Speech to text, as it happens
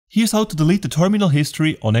Here's how to delete the terminal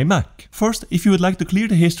history on a Mac. First, if you would like to clear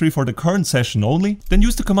the history for the current session only, then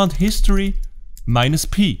use the command history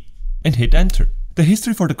 -p and hit enter. The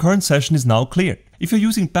history for the current session is now cleared. If you're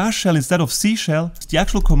using bash shell instead of C shell, the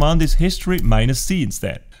actual command is history -c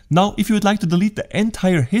instead. Now, if you would like to delete the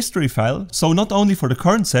entire history file, so not only for the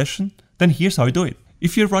current session, then here's how you do it.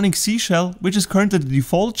 If you're running C shell, which is currently the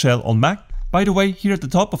default shell on Mac, by the way, here at the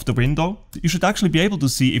top of the window, you should actually be able to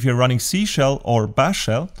see if you're running C shell or bash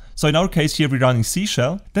shell. So in our case here we're running C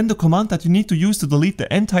shell, then the command that you need to use to delete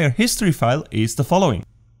the entire history file is the following.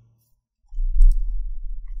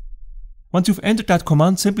 Once you've entered that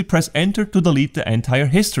command, simply press enter to delete the entire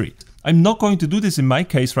history. I'm not going to do this in my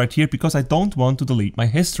case right here because I don't want to delete my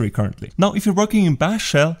history currently. Now if you're working in bash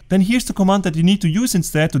shell, then here's the command that you need to use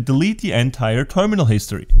instead to delete the entire terminal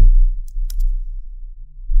history.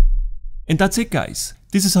 And that's it guys.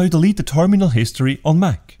 This is how you delete the terminal history on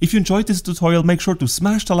Mac. If you enjoyed this tutorial, make sure to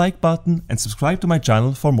smash the like button and subscribe to my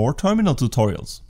channel for more terminal tutorials.